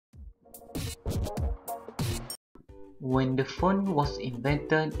When the phone was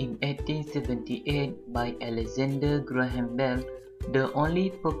invented in 1878 by Alexander Graham Bell, the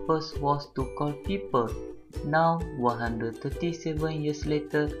only purpose was to call people. Now, 137 years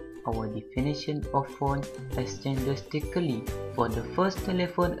later, our definition of phone has changed drastically, from the first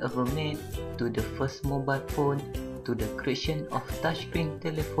telephone ever made, to the first mobile phone, to the creation of touchscreen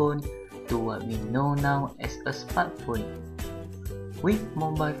telephone, to what we know now as a smartphone. With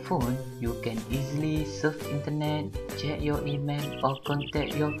mobile phone, you can easily surf internet, check your email or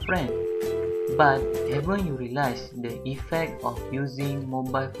contact your friend. But haven't you realized the effect of using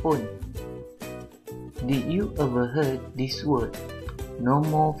mobile phone? Did you ever heard this word,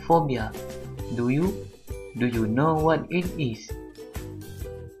 nomophobia? Do you? Do you know what it is?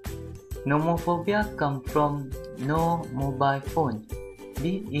 Nomophobia comes from no mobile phone.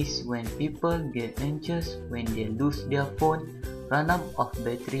 This is when people get anxious when they lose their phone, run out of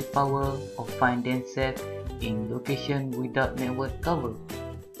battery power, or find themselves in location without network cover.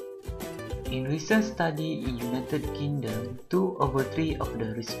 In recent study in United Kingdom, 2 over 3 of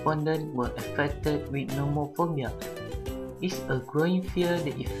the respondents were affected with nomophobia. It's a growing fear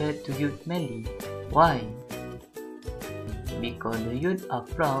that affects to youth mainly. Why? Because the youth are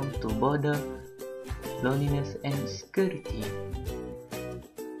prone to boredom, loneliness and insecurity.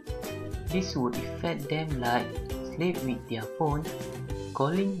 This would affect them like sleep with their phone,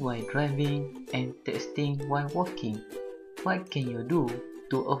 calling while driving, and texting while walking. What can you do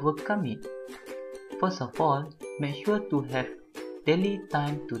to overcome it? First of all, make sure to have daily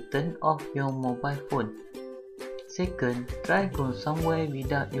time to turn off your mobile phone. Second, try go somewhere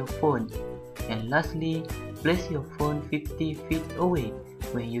without your phone. And lastly, place your phone 50 feet away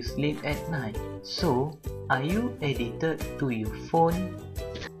when you sleep at night. So, are you addicted to your phone?